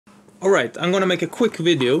Alright, I'm gonna make a quick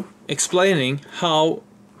video explaining how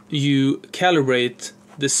you calibrate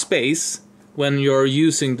the space when you're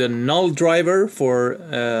using the Null Driver for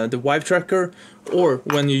the Vive tracker, or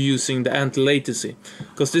when you're using the Antilatency,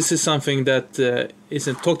 because this is something that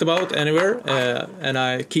isn't talked about anywhere, and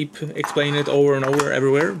I keep explaining it over and over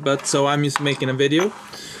everywhere, but so I'm just making a video,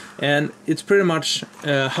 and it's pretty much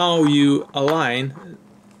how you align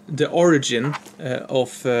the origin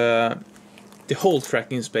of the whole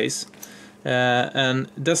tracking space, and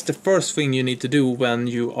that's the first thing you need to do when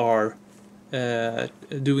you are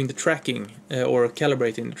doing the tracking or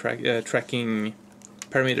calibrating the tracking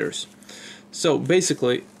parameters. So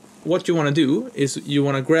basically what you want to do is you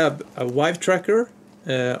want to grab a Vive tracker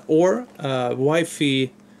or a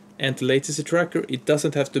Wi-Fi anti-latency tracker. It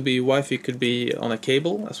doesn't have to be Wi-Fi, it could be on a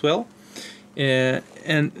cable as well,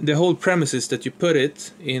 and the whole premise is that you put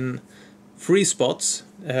it in 3 spots.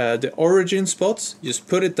 The origin spots, just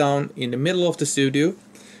put it down in the middle of the studio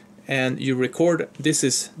and you record. This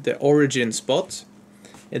is the origin spot,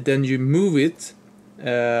 and then you move it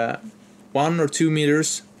 1 or 2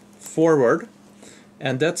 meters forward,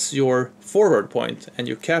 and that's your forward point, and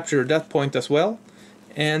you capture that point as well,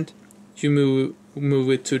 and you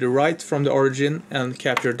move it to the right from the origin and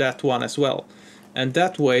capture that one as well. And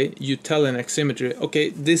that way you tell an Aximmetry, okay,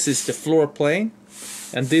 this is the floor plane,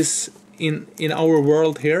 and this in our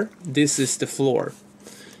world here, this is the floor.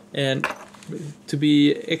 And to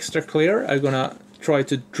be extra clear, I'm gonna try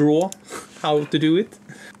to draw how to do it.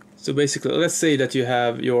 So basically, let's say that you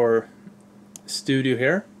have your studio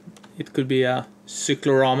here. It could be a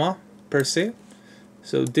cyclorama per se.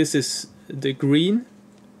 So this is the green.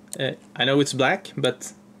 I know it's black,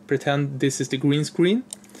 but pretend this is the green screen.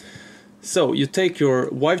 So you take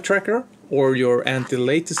your Vive tracker or your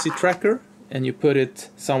anti-latency tracker and you put it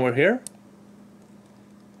somewhere here.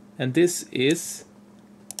 And this is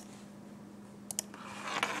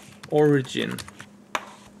origin.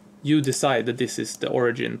 You decide that this is the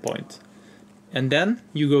origin point. And then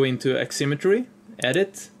you go into Aximmetry,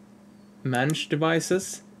 edit, manage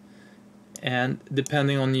devices, and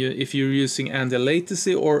depending on you if you're using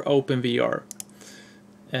anti-latency or OpenVR.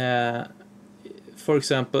 For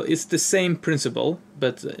example, it's the same principle,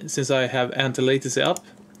 but since I have anti-latency up,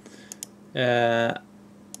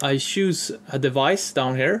 I choose a device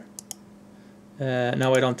down here.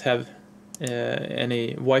 Now I don't have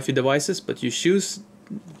any Wi-Fi devices, but you choose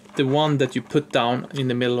the one that you put down in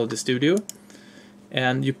the middle of the studio,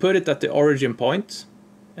 and you put it at the origin point,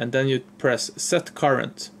 and then you press set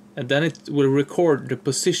current, and then it will record the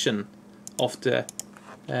position of the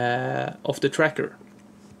tracker.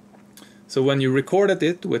 So when you recorded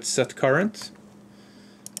it with set current,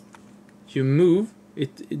 you move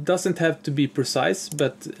it. It doesn't have to be precise,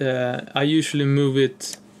 but I usually move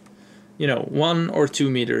it, 1 or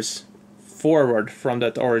 2 meters forward from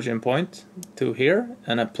that origin point to here,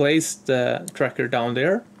 and I place the tracker down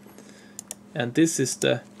there, and this is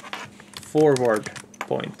the forward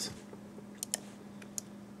point,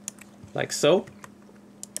 like so.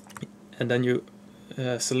 And then you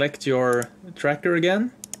select your tracker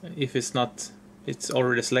again, if it's not, it's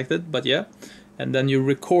already selected, but yeah, and then you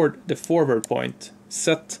record the forward point,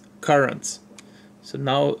 set current. So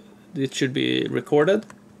now it should be recorded,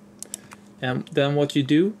 and then what you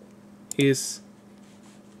do is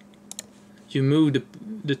you move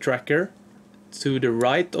the tracker to the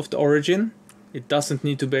right of the origin. It doesn't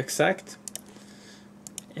need to be exact,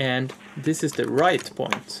 and this is the right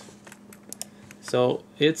point. So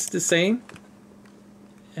it's the same,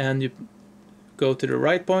 and you go to the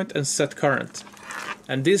right point and set current,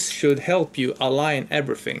 and this should help you align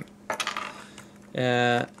everything.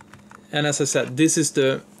 And as I said, this is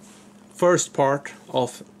the first part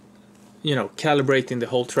of calibrating the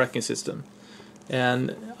whole tracking system.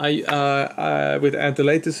 And I with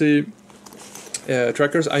anti-latency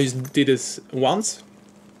trackers, I just did this once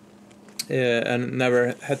and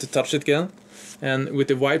never had to touch it again. And with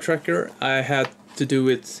the Vive tracker, I had to do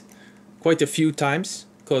it quite a few times,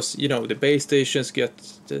 because the base stations get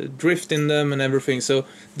drift in them and everything. So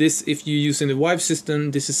this, if you're using the Vive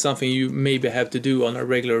system, this is something you maybe have to do on a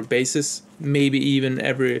regular basis, maybe even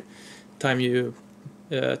every time you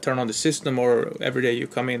turn on the system or every day you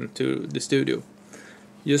come into the studio.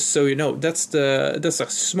 Just so you know, that's a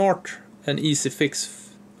smart and easy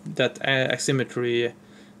fix that Aximmetry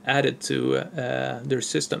added to their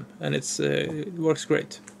system, and it works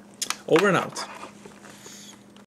great. Over and out.